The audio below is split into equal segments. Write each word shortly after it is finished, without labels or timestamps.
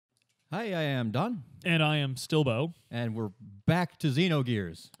Hi, I am Don, And I am Stilbo. and we're back to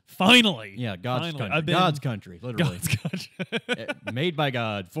Xenogears. Finally. Yeah, God's Finally. country. God's country, literally. God's country. Made by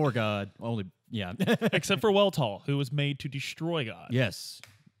God, for God, only, yeah. Except for Weltall, who was made to destroy God. Yes.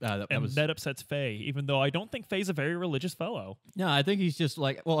 That And was, that upsets Faye, even though I don't think Faye's a very religious fellow. no, I think he's just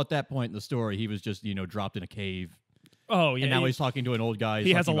like, well, at that point in the story, he was just, dropped in a cave. Oh, yeah. And now he's talking to an old guy.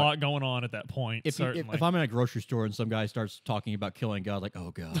 he has a talking about- lot going on at that point, certainly. if I'm in a grocery store and some guy starts talking about killing God, like,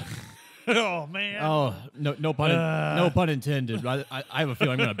 oh, God. Oh, man. Oh, no pun intended. I have a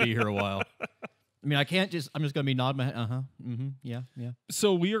feeling I'm going to be here a while. I mean, I'm just going to be nodding my head. Yeah.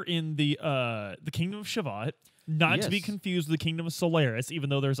 So we are in the Kingdom of Shavat, not to be Yes. confused with the Kingdom of Solaris, even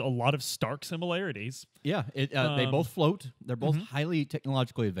though there's a lot of stark similarities. Yeah, they both float. They're both Mm-hmm. highly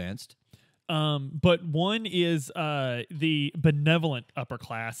technologically advanced. But one is the benevolent upper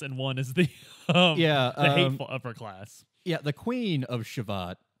class, and one is the the hateful upper class. Yeah, the Queen of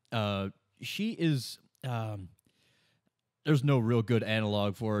Shavat, she is... there's no real good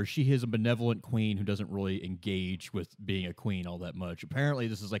analog for her. She is a benevolent queen who doesn't really engage with being a queen all that much. Apparently,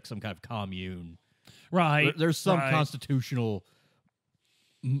 this is like some kind of commune. Right. There's some right. constitutional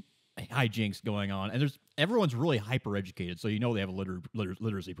hijinks going on, and everyone's really hyper educated, so they have a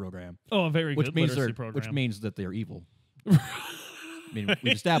literacy program, Oh, a very which good means literacy program. which means that they're evil. I mean,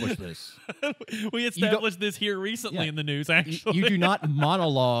 we've established this. we established this here recently Yeah. in the news, actually. You do not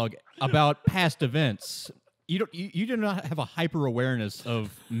monologue about past events. You do not have a hyper awareness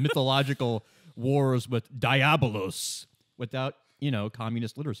of mythological wars with Diabolos without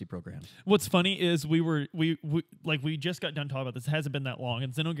communist literacy programs. What's funny is we just got done talking about this. It hasn't been that long,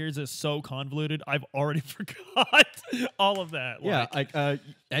 and Xenogears is so convoluted. I've already forgot all of that. Yeah,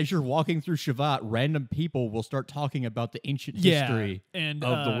 as you're walking through Shavat, random people will start talking about the ancient history and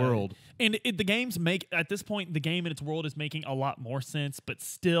of the world. And the games at this point, the game and its world is making a lot more sense, but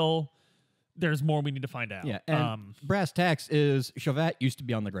still, there's more we need to find out. Yeah, and brass tacks is Shavat used to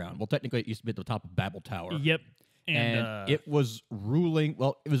be on the ground. Well, technically, it used to be at the top of Babel Tower. Yep. And it was ruling,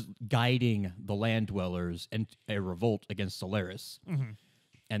 it was guiding the land dwellers in a revolt against Solaris. Mm-hmm.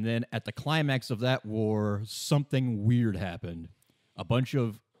 And then at the climax of that war, something weird happened. A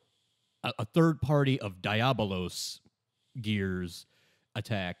third party of Diabolos gears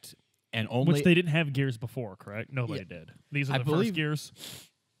attacked. And which they didn't have gears before, correct? Nobody did. These are I the believe- first gears.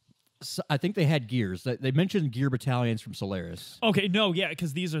 I think they had gears. They mentioned gear battalions from Solaris. Okay, no, yeah,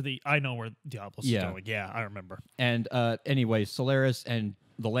 because these are I know where Diablos is Yeah. going. Yeah, I remember. And anyway, Solaris and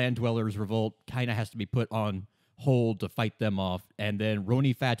the Land Dwellers Revolt kind of has to be put on hold to fight them off. And then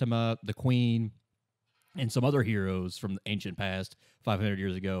Roni Fatima, the Queen, and some other heroes from the ancient past, 500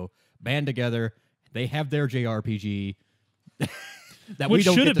 years ago, band together. They have their JRPG. That Which we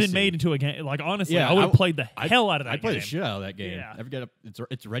don't should get have to been see. made into a game. Like, honestly, Yeah, I would have played the hell out of that I'd play game. the shit out of that game. Yeah. I forget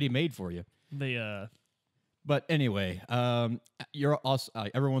it's ready made for you. The But anyway, you're also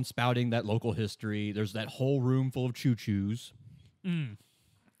everyone's spouting that local history. There's that whole room full of choo-choos.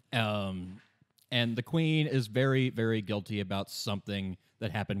 And the Queen is very, very guilty about something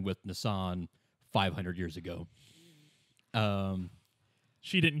that happened with Nissan 500 years ago.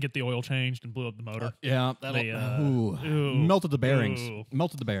 she didn't get the oil changed and blew up the motor. Yeah, melted the bearings. Ooh.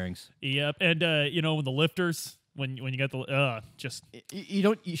 Melted the bearings. Yep, and when the lifters, when you got the just You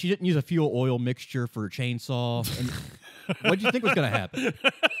don't. She didn't use a fuel oil mixture for a chainsaw. And what do you think was going to happen?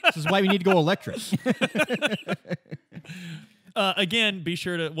 This is why we need to go electric. again, be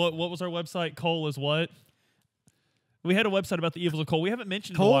sure to what was our website? Coal is what? We had a website about the evils of coal. We haven't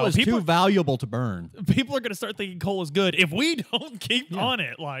mentioned it in a Coal while. is too valuable to burn. People are going to start thinking coal is good if we don't keep on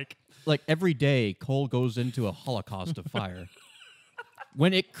it. Like Every day, coal goes into a holocaust of fire.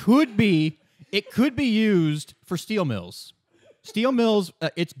 When it could be used for steel mills. Steel mills,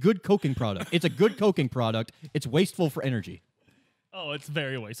 it's good coking product. It's a good coking product. It's wasteful for energy. oh, it's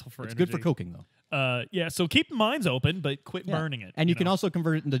very wasteful for It's energy. good for coking, though. Yeah, so keep minds open, but quit burning it. And you can also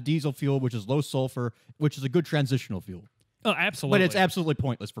convert it into diesel fuel, which is low sulfur, which is a good transitional fuel. Oh, absolutely. But it's absolutely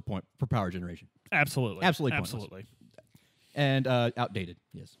pointless for power generation. absolutely absolutely pointless. absolutely. And outdated,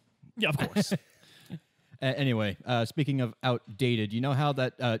 yes. Yeah, of course. Anyway, speaking of outdated, you know how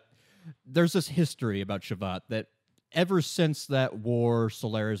that there's this history about Shavat that ever since that war,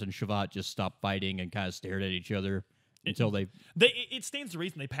 Solaris and Shavat just stopped fighting and kind of stared at each other until they... It stands to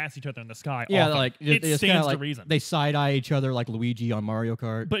reason they pass each other in the sky. Yeah, often. like it it's stands kinda to reason. They side eye each other like Luigi on Mario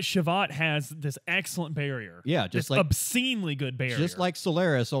Kart. But Shavat has this excellent barrier. Yeah, just this like- obscenely good barrier. Just like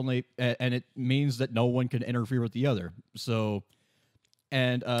Solaris, only and it means that no one can interfere with the other. So,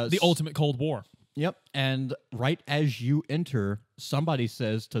 and the ultimate Cold War. Yep. And right as you enter, somebody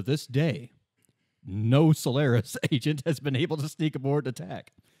says, to this day, no Solaris agent has been able to sneak aboard and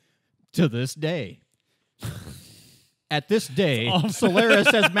attack. to this day. At this day, awful.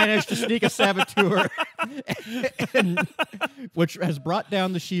 Solaris has managed to sneak a saboteur, which has brought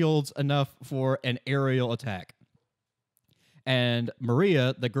down the shields enough for an aerial attack. And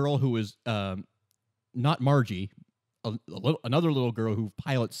Maria, the girl who is not Margie, another little girl who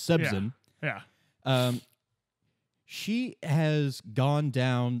pilots Sebzen, Yeah. she has gone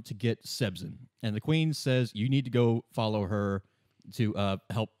down to get Sebzen. And the queen says, you need to go follow her to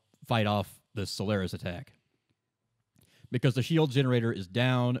help fight off the Solaris attack. Because the shield generator is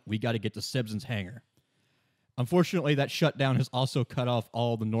down, we got to get to Sebzen's hangar. Unfortunately, that shutdown has also cut off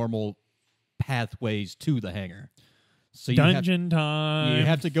all the normal pathways to the hangar. So Dungeon time. You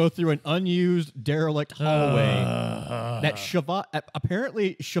have to go through an unused, derelict hallway that Shavat...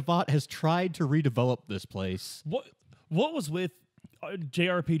 Apparently, Shavat has tried to redevelop this place. What was with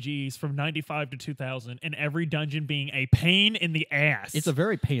JRPGs from 95 to 2000 and every dungeon being a pain in the ass? It's a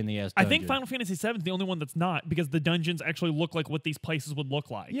very pain in the ass I dungeon. think Final Fantasy VII is the only one that's not, because the dungeons actually look like what these places would look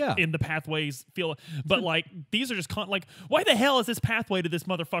like. Yeah. In the pathways feel, but like these are just like, why the hell is this pathway to this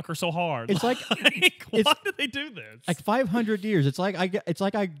motherfucker so hard? It's like why did they do this? like 500 years. It's like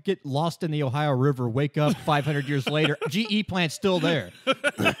I get lost in the Ohio River, wake up 500 years later, GE plant's still there,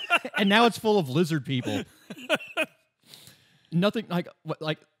 and now it's full of lizard people. Nothing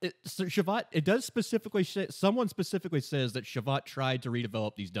so Shavat. It does specifically. Someone specifically says that Shavat tried to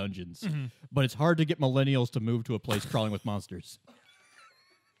redevelop these dungeons, but it's hard to get millennials to move to a place crawling with monsters.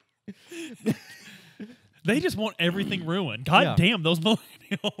 They just want everything ruined. God damn those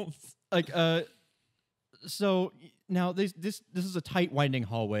millennials. Like, so now this is a tight, winding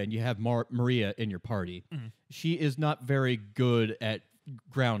hallway, and you have Maria in your party. She is not very good at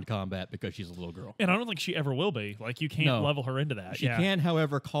ground combat because she's a little girl. And I don't think she ever will be. Like, you can't level her into that. She can,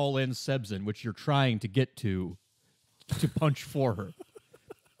 however, call in Sebzen, which you're trying to get to punch for her.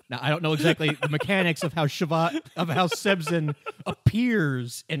 Now, I don't know exactly the mechanics of how Sebzen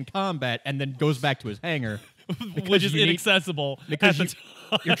appears in combat and then goes back to his hangar. Which is inaccessible. Because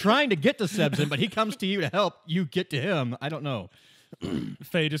you're trying to get to Sebzen, but he comes to you to help you get to him. I don't know.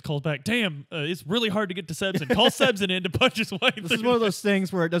 Faye just calls back, damn, it's really hard to get to Sebzen. Call Sebzen in to punch his way through. This is one of those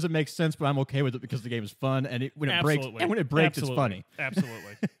things where it doesn't make sense, but I'm okay with it because the game is fun, and when it breaks, it's funny.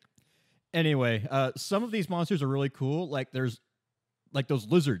 Absolutely. Anyway, some of these monsters are really cool. Like there's those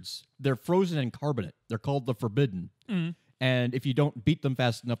lizards. They're frozen in carbonate. They're called the Forbidden. And if you don't beat them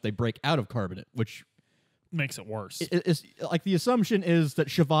fast enough, they break out of carbonate, which makes it worse. It's like the assumption is that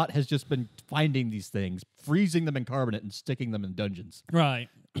Shavat has just been finding these things, freezing them in carbonate, and sticking them in dungeons. Right.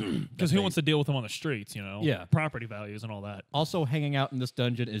 Because who wants to deal with them on the streets, you know? Yeah. Property values and all that. Also hanging out in this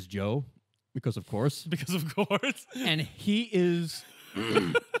dungeon is Joe, because of course. And he is...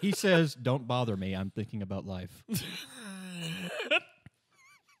 he says, don't bother me, I'm thinking about life.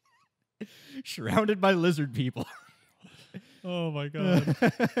 Surrounded by lizard people. Oh my god.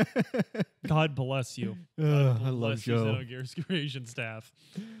 God bless you. I love Joe. Xenogears creation staff.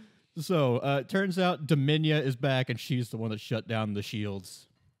 So, it turns out Dominia is back, and she's the one that shut down the shields.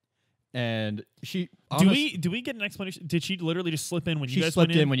 And she... Do we get an explanation? Did she literally just slip in when you guys went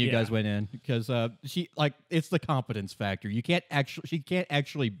in? She slipped in when you guys went in, because it's the competence factor. She can't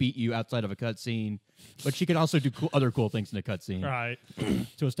actually beat you outside of a cutscene, but she can also do other cool things in a cutscene. Right.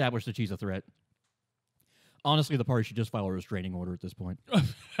 To establish that she's a threat. Honestly, the party should just file a restraining order at this point.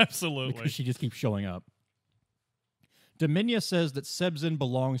 Absolutely. Because she just keeps showing up. Dominia says that Sebzen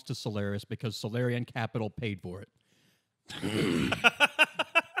belongs to Solaris because Solarian Capital paid for it.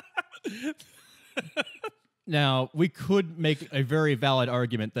 Now, we could make a very valid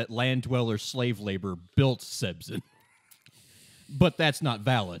argument that land dweller slave labor built Sebzen. But that's not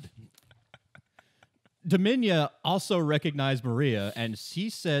valid. Dominia also recognized Maria, and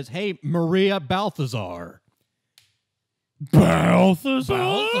she says, hey, Maria Balthazar. Balthazar?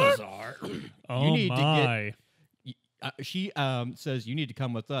 Oh, you need to get... she says you need to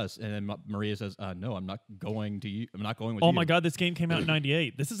come with us, and then Maria says, "No, I'm not going to you. I'm not going with you." Oh my god, this game came out in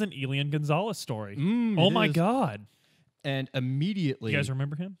 '98. This is an Elian Gonzalez story. Oh my god! And immediately, you guys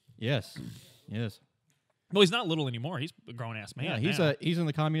remember him? Yes, yes. Well, he's not little anymore. He's a grown ass man. Yeah, he's in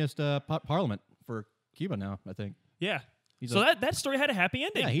the communist parliament for Cuba now, I think. Yeah. So that story had a happy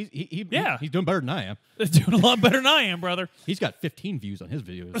ending. Yeah, he's doing better than I am. He's doing a lot better than I am, brother. He's got 15 views on his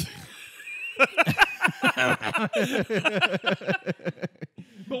videos.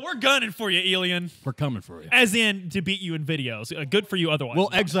 But we're gunning for you, Elian. We're coming for you. As in to beat you in videos. Good for you otherwise.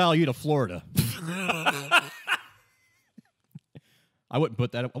 We'll exile you to Florida. I wouldn't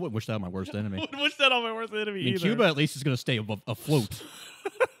put that. I wouldn't wish that on my worst enemy. I wouldn't wish that on my worst enemy either. Cuba at least is going to stay afloat.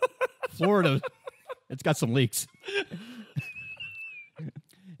 Florida, it's got some leaks.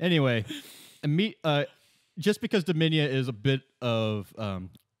 Anyway, just because Dominia is a bit of an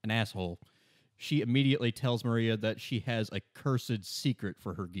asshole, she immediately tells Maria that she has a cursed secret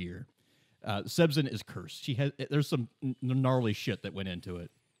for her gear. Sebzen is cursed. There's some gnarly shit that went into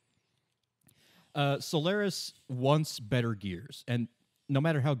it. Solaris wants better gears, and no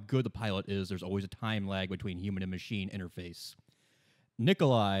matter how good the pilot is, there's always a time lag between human and machine interface.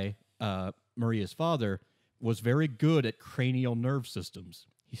 Nikolai, Maria's father, was very good at cranial nerve systems.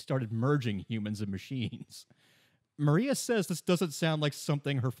 He started merging humans and machines. Maria says this doesn't sound like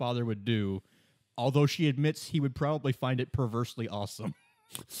something her father would do, although she admits he would probably find it perversely awesome.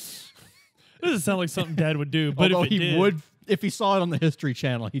 It doesn't sound like something Dad would do, but although if it did, would, if he saw it on the History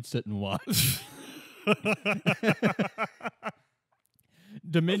Channel, he'd sit and watch.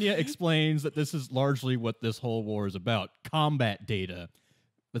 Dominia explains that this is largely what this whole war is about: combat data.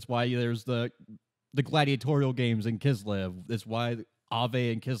 That's why there's the gladiatorial games in Kislev. That's why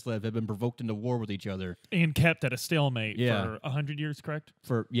Ave and Kislev have been provoked into war with each other and kept at a stalemate for 100 years, correct?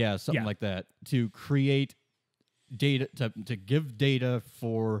 Something like that, to create data, to give data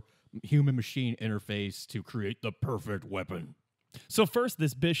for human machine interface to create the perfect weapon. So first,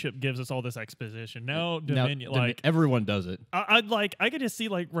 this bishop gives us all this exposition. Now, Dominion, everyone does it. I could just see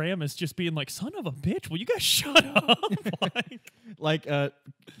like Ramus just being like, "Son of a bitch, will you guys shut up?"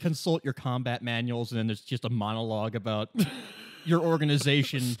 Consult your combat manuals, and then there's just a monologue about your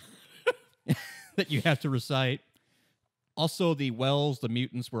organization that you have to recite. Also, the Wells, the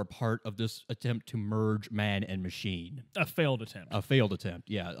mutants, were a part of this attempt to merge man and machine. A failed attempt.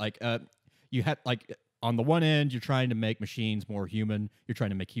 Yeah. You had on the one end, you're trying to make machines more human. You're trying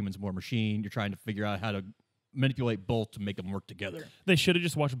to make humans more machine. You're trying to figure out how to manipulate both to make them work together. They should have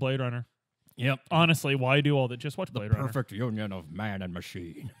just watched Blade Runner. Yep. Honestly, why do all that? Just watch Blade Runner. The perfect union of man and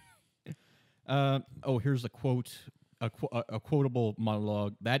machine. Here's a quote, a quotable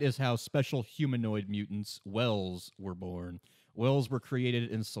monologue. That is how special humanoid mutants, Wells, were born. Wells were created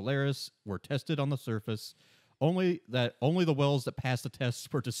in Solaris, were tested on the surface. Only the Wells that passed the tests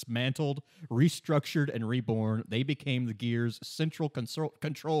were dismantled, restructured, and reborn. They became the gear's central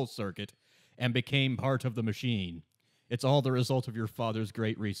control circuit and became part of the machine. It's all the result of your father's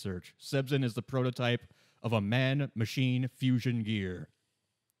great research. Sebzen is the prototype of a man-machine fusion gear.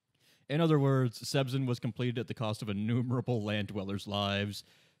 In other words, Sebzen was completed at the cost of innumerable land dwellers' lives,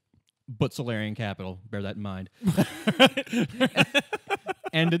 but Solarian capital. Bear that in mind.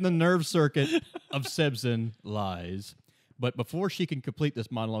 And in the nerve circuit of Sebzen lies. But before she can complete this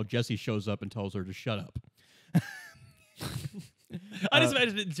monologue, Jesse shows up and tells her to shut up. I just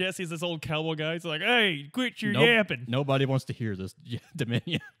imagine that Jesse's this old cowboy guy. He's like, "Hey, quit your yapping." Nobody wants to hear this.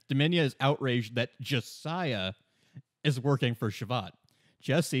 Dominia is outraged that Josiah is working for Shavat.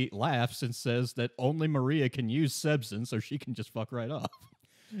 Jesse laughs and says that only Maria can use Sebzen, so she can just fuck right off.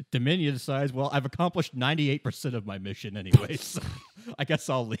 Dominia decides, well, I've accomplished 98% of my mission anyway, so I guess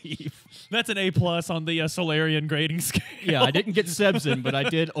I'll leave. That's an A+ on the Solarian grading scale. Yeah, I didn't get Sebzen, but I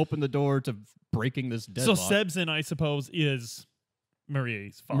did open the door to breaking this deadlock. So Sebzen, I suppose, is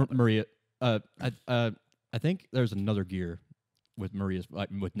Maria's father. Maria. I think there's another gear with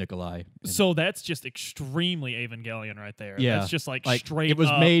with Nikolai. So that's just extremely Evangelion right there. Yeah. That's just like straight it was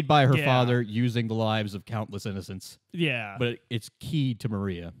up, made by her father using the lives of countless innocents. Yeah. But it's key to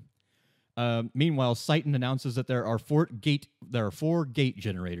Maria. Meanwhile, Citan announces that there are four gate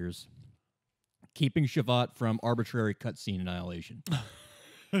generators, keeping Shavat from arbitrary cutscene annihilation.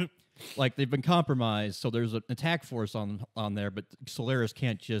 They've been compromised, so there's an attack force on there, but Solaris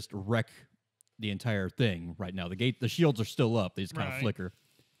can't just wreck the entire thing right now. The shields are still up. They just kind of flicker.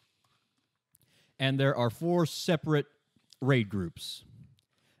 And there are 4 separate raid groups.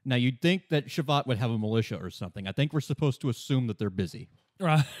 Now, you'd think that Shavat would have a militia or something. I think we're supposed to assume that they're busy.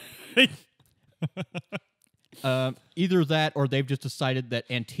 Right. Either that or they've just decided that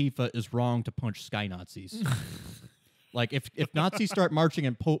Antifa is wrong to punch Sky Nazis. If Nazis start marching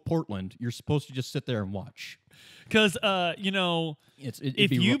in Portland, you're supposed to just sit there and watch. Because,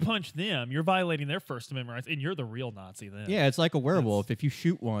 if you punch them, you're violating their First Amendment rights, and you're the real Nazi then. Yeah, it's like a werewolf. If you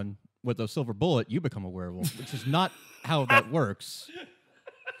shoot one with a silver bullet, you become a werewolf, which is not how that works.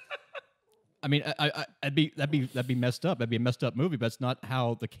 I mean, that'd be messed up. That'd be a messed up movie, but that's not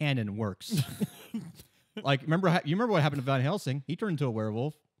how the canon works. Remember what happened to Van Helsing? He turned into a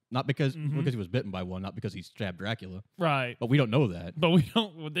werewolf. Not because he was bitten by one, not because he stabbed Dracula. Right. But we don't know that. But we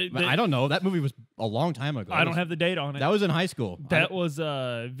don't. I don't know. That movie was a long time ago. I don't have the date on it. That was in high school. That was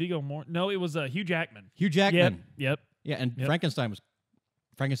Viggo Mortensen. No, it was Hugh Jackman. Hugh Jackman. Yep. Yeah, and Frankenstein's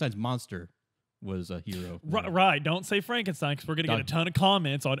monster was a hero. Right. Don't say Frankenstein because we're going to get a Doc- ton of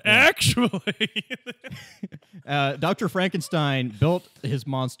comments on actually. Dr. Frankenstein built his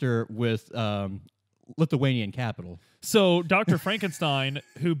monster with Lithuanian capital. So Dr. Frankenstein,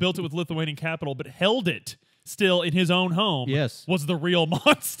 who built it with Lithuanian capital but held it still in his own home, Yes. was the real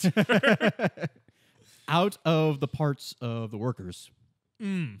monster. Out of the parts of the workers.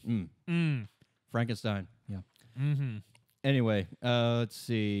 Frankenstein. Yeah. Mm-hmm. Anyway, let's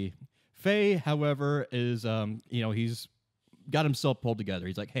see. Faye, however, is he's got himself pulled together.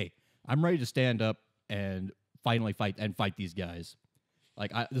 He's like, hey, I'm ready to stand up and finally fight these guys.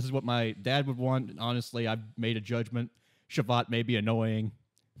 Like, this is what my dad would want. And honestly, I've made a judgment. Shabbat may be annoying,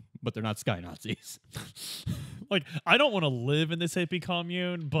 but they're not Sky Nazis. Like, I don't want to live in this hippie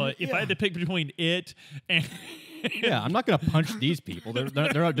commune, but if I had to pick between it and Yeah, I'm not going to punch these people. They're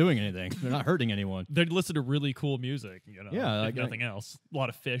not doing anything. They're not hurting anyone. they listen to really cool music, Yeah, if nothing else. A lot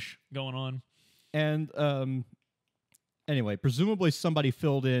of fish going on. And anyway, presumably somebody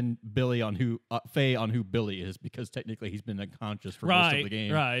filled in Billy on who Faye on who Billy is, because technically he's been unconscious for most of the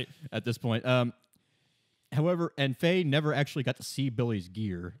game Right. at this point. However, and Faye never actually got to see Billy's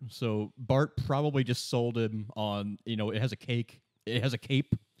gear, so Bart probably just sold him on, it has a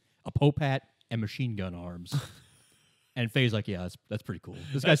cape, a Pope hat, and machine gun arms. And Faye's like, yeah, that's pretty cool.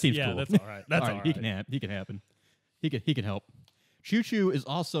 This guy seems cool. That's all right. That's all right. He can happen. He can help. Choo Choo is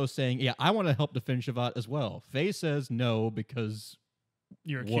also saying, yeah, I want to help defend Shabbat as well. Faye says no because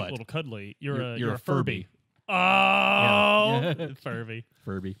You're a what? cute little cuddly. You're a a Furby. Oh, Yeah. Furby.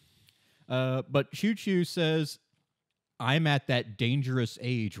 Furby. But Choo Choo says, I'm at that dangerous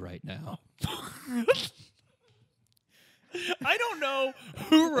age right now. I don't know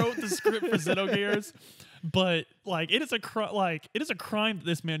who wrote the script for Xenogears, but it is a crime that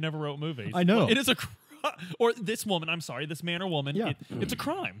this man never wrote movies. I know. It is a or this woman. I'm sorry, this man or woman. Yeah. It's a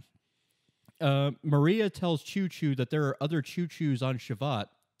crime. Maria tells Choo Choo that there are other Choo Choos on Shabbat.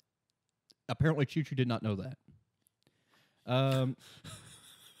 Apparently, Choo Choo did not know that.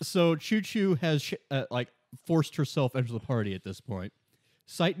 So Choo Choo has forced herself into the party at this point.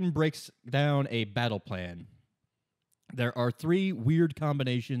 Seitan breaks down a battle plan. There are 3 weird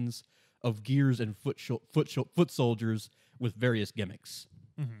combinations of gears and foot soldiers with various gimmicks.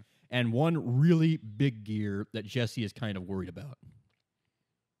 Mm-hmm. And one really big gear that Jesse is kind of worried about.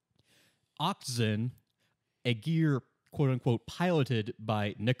 Oxen, a gear, quote-unquote, piloted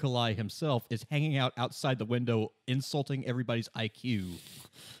by Nikolai himself, is hanging out outside the window, insulting everybody's IQ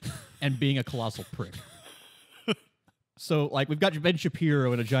and being a colossal prick. So, we've got Ben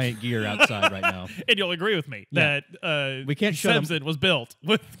Shapiro in a giant gear outside right now. And you'll agree with me Yeah. that We can't shut him. Simpson was built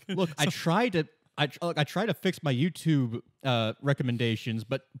with. Look, I try to fix my YouTube recommendations,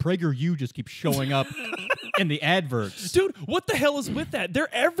 but PragerU just keeps showing up in the adverts. Dude, what the hell is with that?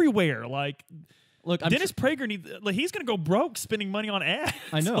 They're everywhere. Look, Dennis Prager he's gonna go broke spending money on ads.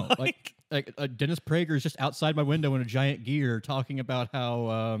 I know. Dennis Prager is just outside my window in a giant gear talking about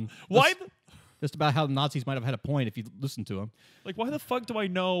how why? Just about how Nazis might have had a point if you listened to him. Why the fuck do I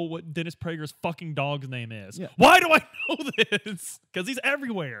know what Dennis Prager's fucking dog's name is? Yeah. Why do I know this? Because he's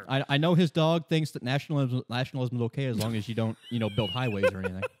everywhere. I know his dog thinks that nationalism is okay as long as you don't build highways or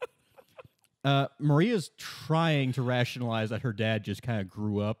anything. Maria's trying to rationalize that her dad just kind of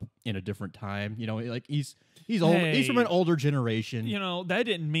grew up in a different time. He's old. He's from an older generation. That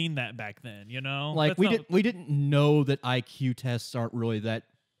didn't mean that back then. We didn't know that IQ tests aren't really that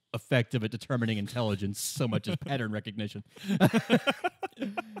effective at determining intelligence so much as pattern recognition.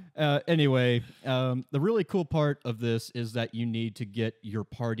 Anyway, the really cool part of this is that you need to get your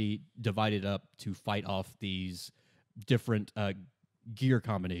party divided up to fight off these different gear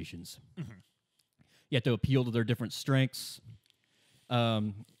combinations. Mm-hmm. You have to appeal to their different strengths.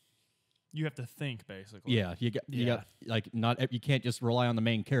 You have to think, basically. Yeah, you got you can't just rely on the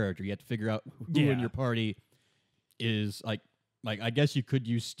main character. You have to figure out who in your party is I guess you could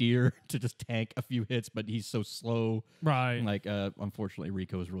use Steer to just tank a few hits, but he's so slow. Right. Unfortunately,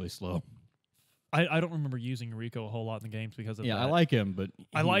 Rico is really slow. I don't remember using Rico a whole lot in the games because of that. Yeah, I like him, but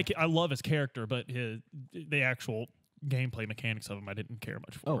I love his character, but the actual gameplay mechanics of him I didn't care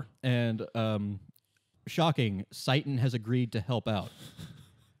much for. Oh, and shocking, Seitan has agreed to help out.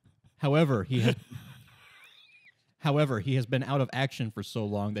 However, he has been out of action for so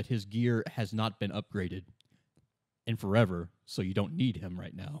long that his gear has not been upgraded in forever, so you don't need him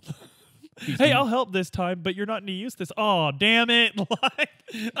right now. Hey, I'll help this time, but you're not any use this. Oh, damn it! Like,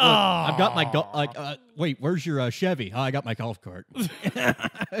 I've got my wait, where's your Chevy? Oh, I got my golf cart.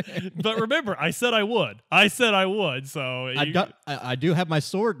 But remember, I said I would. So I do have my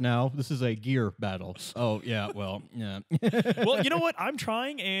sword now. This is a gear battle. Oh yeah, well yeah. Well, you know what? I'm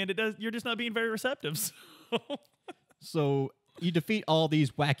trying, and you're just not being very receptive. So you defeat all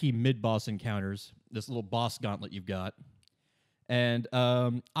these wacky mid-boss encounters. This little boss gauntlet you've got, and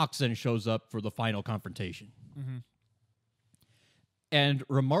Oxen shows up for the final confrontation. Mm-hmm. And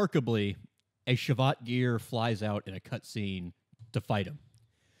remarkably, a Shavat gear flies out in a cutscene to fight him.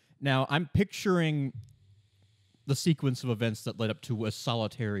 Now, I'm picturing the sequence of events that led up to a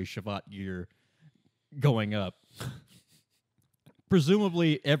solitary Shavat gear going up.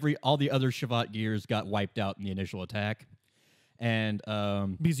 Presumably, all the other Shavat gears got wiped out in the initial attack. And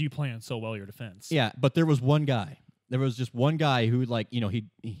because you planned so well your defense. Yeah, but there was one guy. There was just one guy who, like, you know,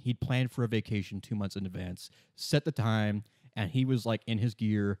 he'd planned for a vacation 2 months in advance, set the time, and he was like in his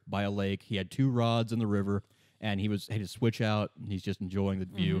gear by a lake. He had 2 rods in the river, and he had to switch out, and he's just enjoying the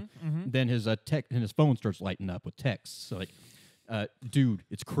view. Then his his phone starts lighting up with texts. So like, dude,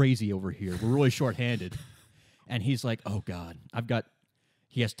 it's crazy over here. We're really shorthanded. And he's like, oh God,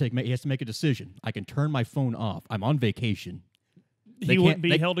 he has to make a decision. I can turn my phone off. I'm on vacation. He wouldn't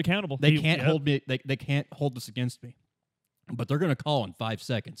be held accountable. They can't hold me. They can't hold this against me. But they're going to call in 5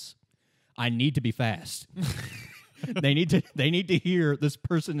 seconds. I need to be fast. They need to hear this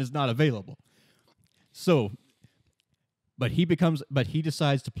person is not available. So, but he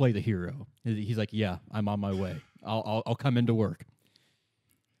decides to play the hero. He's like, yeah, I'm on my way. I'll come into work.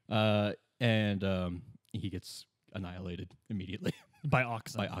 And he gets annihilated immediately by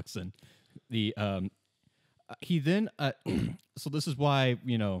Oxen. He then so this is why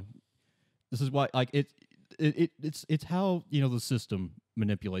like it's how, you know, the system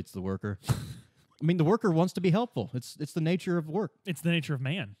manipulates the worker. I mean, the worker wants to be helpful. It's the nature of work. It's the nature of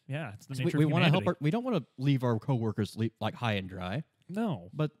man. Yeah, it's the nature we of want to help. humanity. We don't want to leave our coworkers like high and dry. No,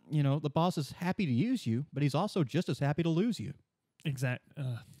 But you know, the boss is happy to use you, but he's also just as happy to lose you.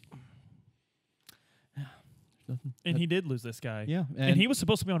 And he did lose this guy. Yeah, and he was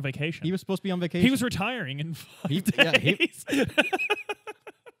supposed to be on vacation. He was supposed to be on vacation. He was retiring in 5 days.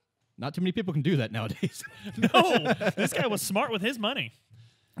 Not too many people can do that nowadays. No, this guy was smart with his money.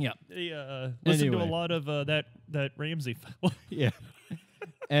 Yeah. He listened to a Anyway. lot of that Ramsey. Yeah.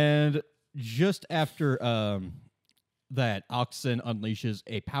 And just after that, Oxen unleashes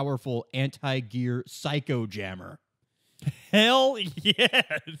a powerful anti-gear psycho jammer, Hell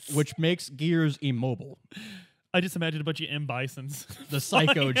yes. which makes gears immobile. I just imagined a bunch of M. Bisons. The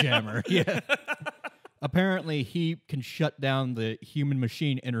psycho jammer. Yeah. Apparently, he can shut down the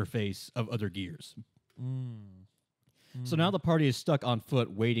human-machine interface of other gears. So now the party is stuck on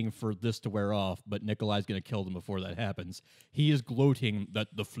foot waiting for this to wear off, but Nikolai's going to kill them before that happens. He is gloating that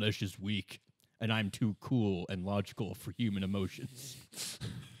the flesh is weak, and I'm too cool and logical for human emotions.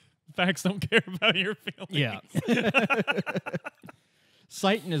 Facts don't care about your feelings. Yeah.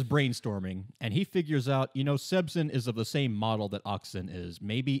 Seitan is brainstorming, and he figures out, you know, Sebzen is of the same model that Oxen is.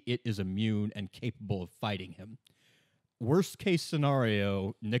 Maybe it is immune and capable of fighting him. Worst case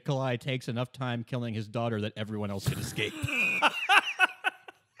scenario, Nikolai takes enough time killing his daughter that everyone else can escape.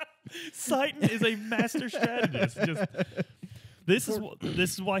 Seitan is a master strategist. This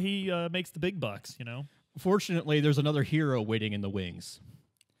is why he makes the big bucks, you know? Fortunately, there's another hero waiting in the wings.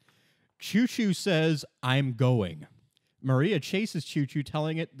 Choo Choo says, I'm going. Maria chases Choo Choo,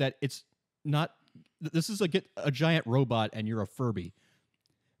 telling it that it's not... This is a giant robot and you're a Furby.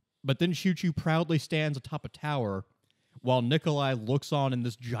 But then Choo Choo proudly stands atop a tower while Nikolai looks on in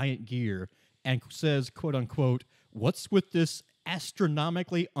this giant gear and says, quote-unquote, what's with this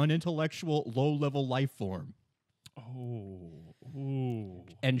astronomically unintellectual low-level life form? Oh. Ooh.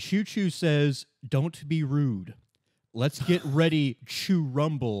 And Choo Choo says, don't be rude. Let's get ready, Choo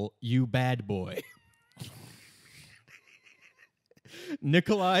Rumble, you bad boy.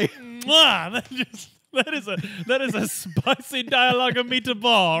 Nikolai... Mwah! That is a spicy dialogue of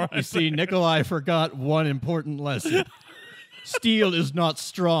meatball. Right? You see, Nikolai forgot one important lesson. Steel is not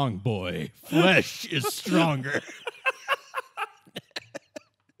strong, boy. Flesh is stronger.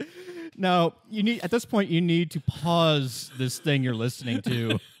 Now, at this point, you need to pause this thing you're listening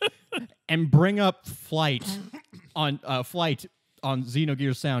to and bring up Flight on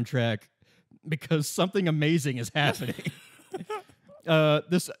Xenogears soundtrack, because something amazing is happening.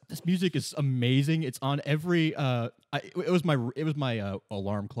 This music is amazing. It's on every. It was my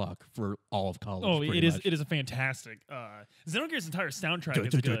alarm clock for all of college. Oh, pretty it is. much. It is a fantastic. Xenogears' entire soundtrack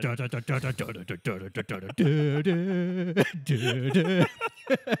is good.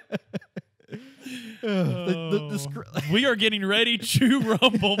 We are getting ready to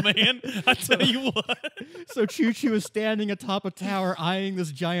rumble, man. I tell you what. So Choo Choo is standing atop a tower eyeing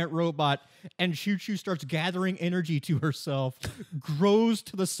this giant robot, and Choo Choo starts gathering energy to herself, grows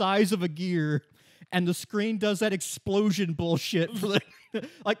to the size of a gear, and the screen does that explosion bullshit for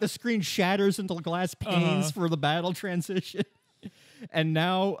like the screen shatters into glass panes for the battle transition. And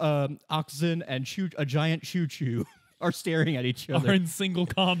now Oxen and a giant Choo Choo are staring at each other. Are in single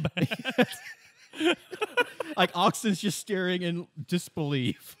combat. Like Oxen's just staring in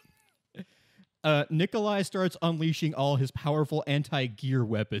disbelief. Nikolai starts unleashing all his powerful anti-gear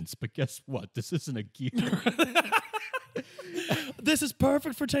weapons, but guess what? This isn't a gear. This is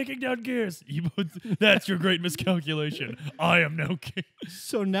perfect for taking down gears. That's your great miscalculation. I am no king.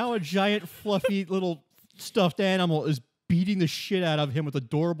 So now a giant fluffy little stuffed animal is beating the shit out of him with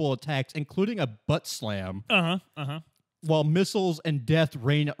adorable attacks, including a butt slam. While missiles and death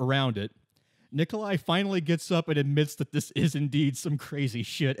reign around it. Nikolai finally gets up and admits that this is indeed some crazy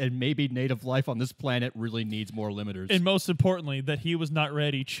shit, and maybe native life on this planet really needs more limiters. And most importantly, that he was not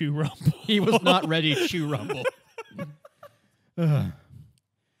ready to rumble. He was not ready to rumble.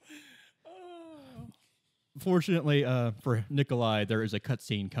 Fortunately for Nikolai, there is a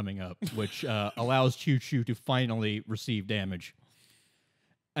cutscene coming up, which allows Choo Choo to finally receive damage.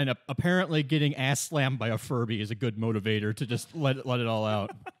 And apparently getting ass slammed by a Furby is a good motivator to just let it all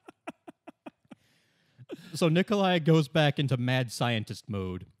out. So Nikolai goes back into mad scientist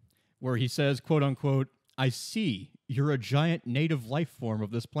mode, where he says, quote unquote, "I see, you're a giant native life form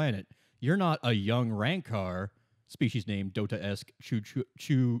of this planet. You're not a young Rancor," species name Dota-esque,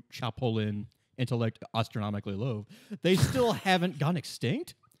 Chu Chapolin, intellect astronomically low. "They still haven't gone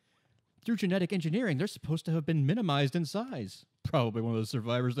extinct? Through genetic engineering, they're supposed to have been minimized in size. Probably one of the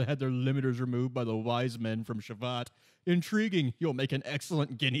survivors that had their limiters removed by the wise men from Shavat. Intriguing. You'll make an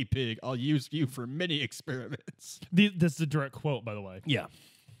excellent guinea pig. I'll use you for many experiments." This is a direct quote, by the way. Yeah.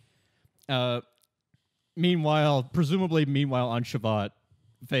 Presumably on Shavat,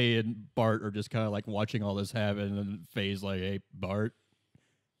 Faye and Bart are just kind of like watching all this happen, and Faye's like, "Hey, Bart,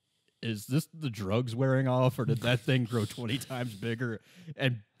 is this the drugs wearing off, or did that thing grow 20 times bigger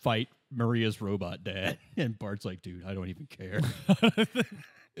and fight Maria's robot dad?" And Bart's like, "Dude, I don't even care."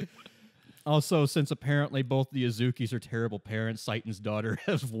 Also, since apparently both the Azukis are terrible parents, Saitan's daughter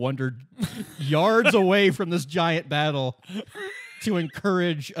has wandered yards away from this giant battle to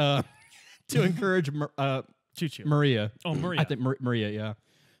encourage Choo-choo. Maria. Oh, Maria. I think Maria,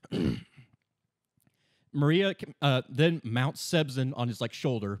 yeah. Maria then mounts Sebzin on his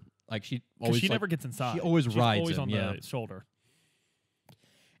shoulder. Like she never gets inside. She always rides always him, on yeah. the shoulder.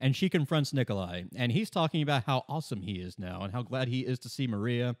 And she confronts Nikolai, and he's talking about how awesome he is now and how glad he is to see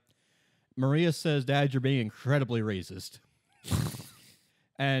Maria. Maria says, "Dad, you're being incredibly racist."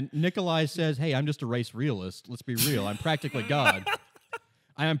 And Nikolai says, "Hey, I'm just a race realist. Let's be real. I'm practically God.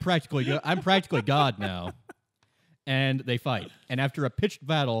 I'm practically God now." And they fight. And after a pitched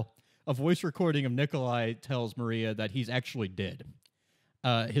battle, a voice recording of Nikolai tells Maria that he's actually dead.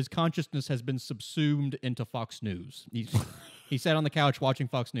 His consciousness has been subsumed into Fox News. He sat on the couch watching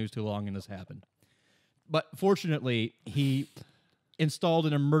Fox News too long, and this happened. But fortunately, he installed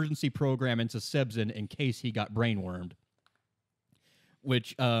an emergency program into Sebzin in case he got brainwormed.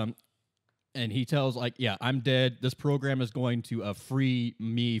 Which, and he tells, "Yeah, I'm dead. This program is going to free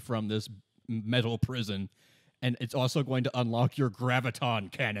me from this metal prison, and it's also going to unlock your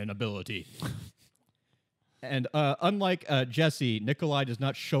graviton cannon ability." And unlike Jesse, Nikolai does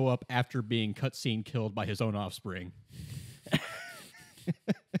not show up after being cutscene killed by his own offspring.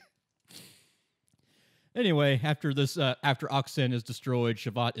 Anyway, after Oxen is destroyed,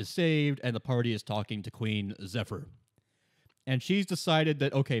 Shavat is saved, and the party is talking to Queen Zephyr. And she's decided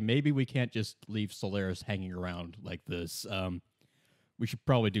that, okay, maybe we can't just leave Solaris hanging around like this. We should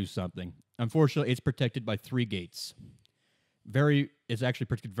probably do something. Unfortunately, it's protected by 3 gates. It's actually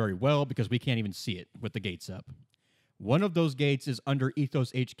protected very well because we can't even see it with the gates up. One of those gates is under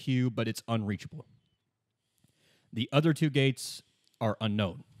Ethos HQ, but it's unreachable. The other 2 gates are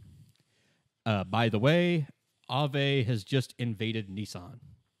unknown. By the way, Ave has just invaded Nissan.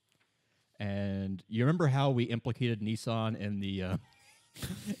 And you remember how we implicated Nissan in the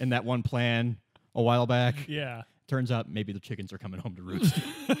in that one plan a while back? Yeah. Turns out maybe the chickens are coming home to roost.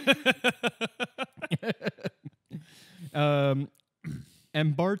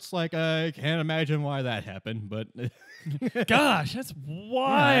 And Bart's like, "I can't imagine why that happened, but..." Gosh, that's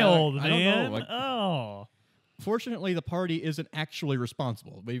wild, I man. don't know. Fortunately, the party isn't actually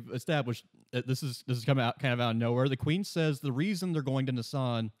responsible. We've established that this is coming out kind of out of nowhere. The Queen says the reason they're going to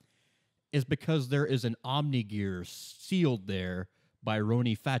Nissan is because there is an Omni-Gear sealed there by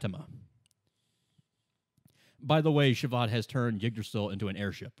Roni Fatima. By the way, Shavot has turned Yggdrasil into an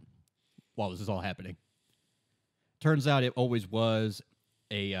airship while this is all happening. Turns out it always was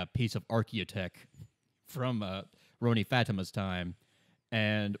a piece of archaeotech from Roni Fatima's time.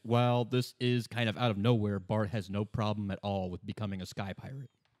 And while this is kind of out of nowhere, Bart has no problem at all with becoming a sky pirate.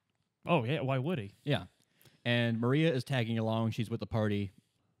 Oh, yeah. Why would he? Yeah. And Maria is tagging along. She's with the party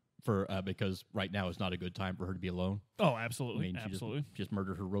for because right now is not a good time for her to be alone. Oh, absolutely. I mean, Absolutely. She just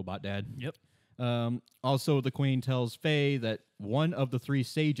murdered her robot dad. Yep. Also, the queen tells Faye that one of the three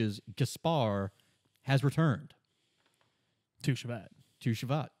sages, Gaspar, has returned. To Shabbat. To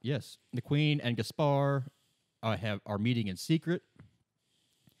Shavot, yes. The queen and Gaspar are meeting in secret.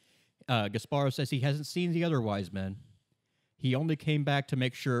 Gaspar says he hasn't seen the other wise men. He only came back to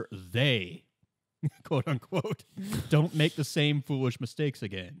make sure they, quote unquote, don't make the same foolish mistakes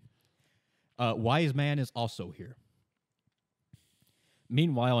again. Wise man is also here.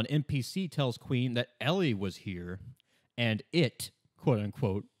 Meanwhile, an NPC tells Queen that Ellie was here, and it, quote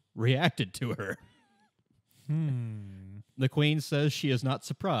unquote, reacted to her. The Queen says she is not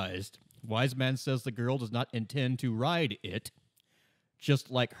surprised. Wise man says the girl does not intend to ride it,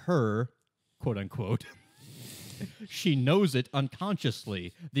 just like her, quote unquote. She knows it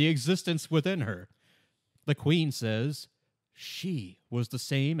unconsciously, the existence within her. The Queen says she was the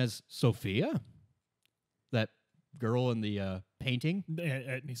same as Sophia, that girl in the painting.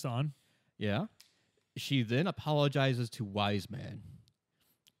 At Nissan. Yeah. She then apologizes to Wise Man.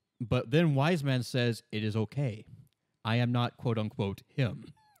 But then Wise Man says it is okay. I am not, quote unquote, him.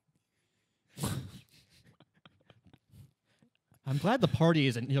 I'm glad the party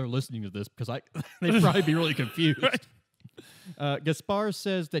isn't here listening to this because they'd probably be really confused. Gaspar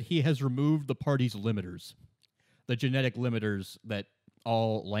says that he has removed the party's limiters, the genetic limiters that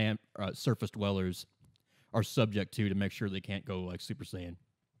all land surface dwellers are subject to make sure they can't go like Super Saiyan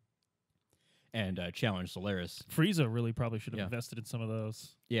and challenge Solaris. Frieza really probably should have Yeah. invested in some of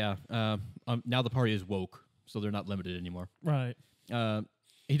those. Yeah. Now the party is woke, so they're not limited anymore. Right.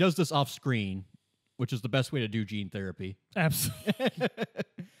 He does this off screen, which is the best way to do gene therapy. Absolutely.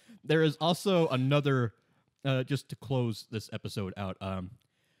 There is also another, just to close this episode out.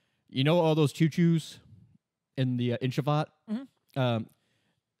 You know all those choo-choos in the in Shavot? Mhm.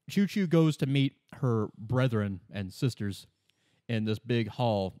 Choo-choo goes to meet her brethren and sisters in this big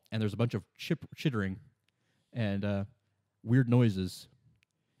hall, and there's a bunch of chittering and weird noises.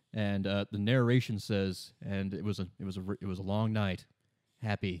 And the narration says, and it was a long night,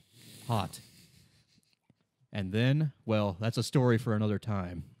 happy, hot. And then, well, that's a story for another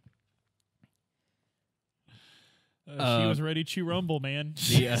time. She was ready to rumble, man. The,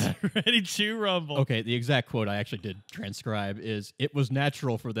 She's ready to rumble. Okay, the exact quote I actually did transcribe is, "It was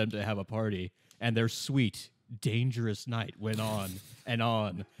natural for them to have a party, and their sweet, dangerous night went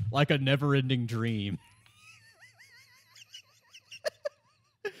on, like a never-ending dream."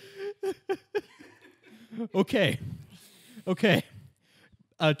 Okay.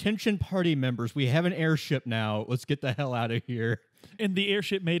 Attention party members, we have an airship now. Let's get the hell out of here. And the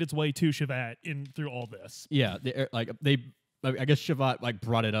airship made its way to Shabbat through all this. Yeah, I guess Shavot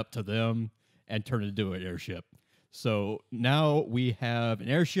brought it up to them and turned it into an airship. So now we have an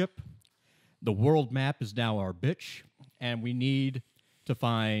airship. The world map is now our bitch, and we need to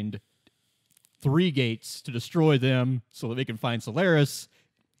find 3 gates to destroy them so that we can find Solaris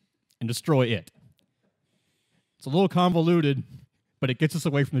and destroy it. It's a little convoluted, but it gets us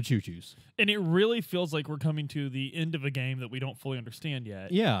away from the choo-choos. And it really feels like we're coming to the end of a game that we don't fully understand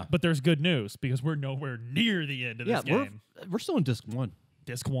yet. Yeah. But there's good news because we're nowhere near the end of this game. We're still in disc 1.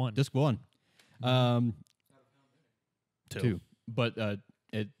 Disc 1. Disc 1. 2. But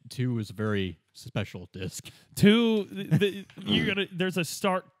 2 is a very special disc. 2,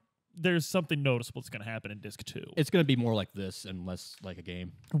 there's something noticeable that's going to happen in disc 2. It's going to be more like this and less like a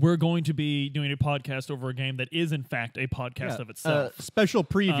game. We're going to be doing a podcast over a game that is, in fact, a podcast of itself. Special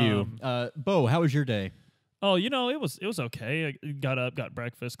preview. Bo, how was your day? Oh, it was okay. I got up, got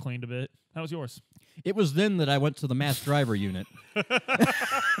breakfast, cleaned a bit. How was yours? It was then that I went to the mass driver unit.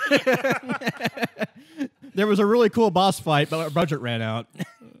 There was a really cool boss fight, but our budget ran out.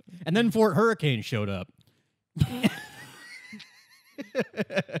 And then Fort Hurricane showed up.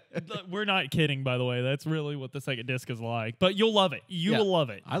 We're not kidding, by the way. That's really what the second disc is like. But you'll love it. You will love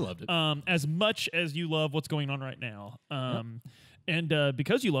it. I loved it. As much as you love what's going on right now. And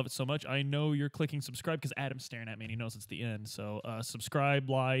because you love it so much, I know you're clicking subscribe because Adam's staring at me and he knows it's the end. So subscribe,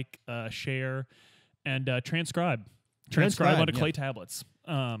 share, and transcribe. Transcribe onto clay tablets.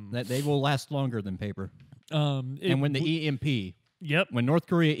 That they will last longer than paper. And when the EMP... Yep. When North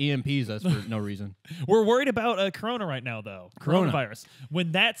Korea EMPs us for no reason. We're worried about Corona right now, though. Corona. Coronavirus.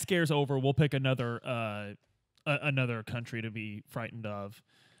 When that scares over, we'll pick another another country to be frightened of.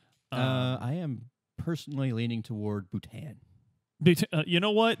 I am personally leaning toward Bhutan. You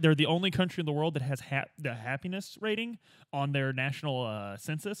know what? They're the only country in the world that has the happiness rating on their national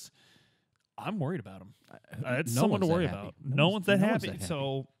census. I'm worried about them. It's No someone to one's that worry happy. about. No No one's- one's that no one's happy. that happy.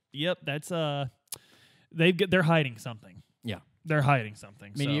 So, yep, that's they're hiding something. Yeah. They're hiding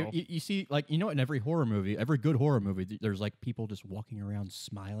something. I mean, so you see, like, in every horror movie, every good horror movie, there's like people just walking around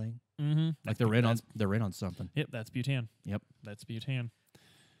smiling, like they're in on something. Yep, that's Bhutan. Yep, That's Bhutan.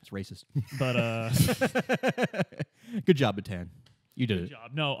 it's racist. But Good job, Bhutan. You did good it.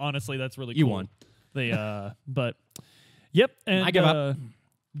 job. No, honestly, that's really You cool. won. They but yep, and I give up.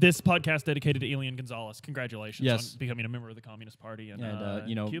 This podcast dedicated to Elian Gonzalez. Congratulations Yes. on becoming a member of the Communist Party and And,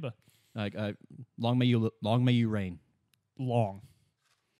 you know, Cuba. Like, long may you reign. Long.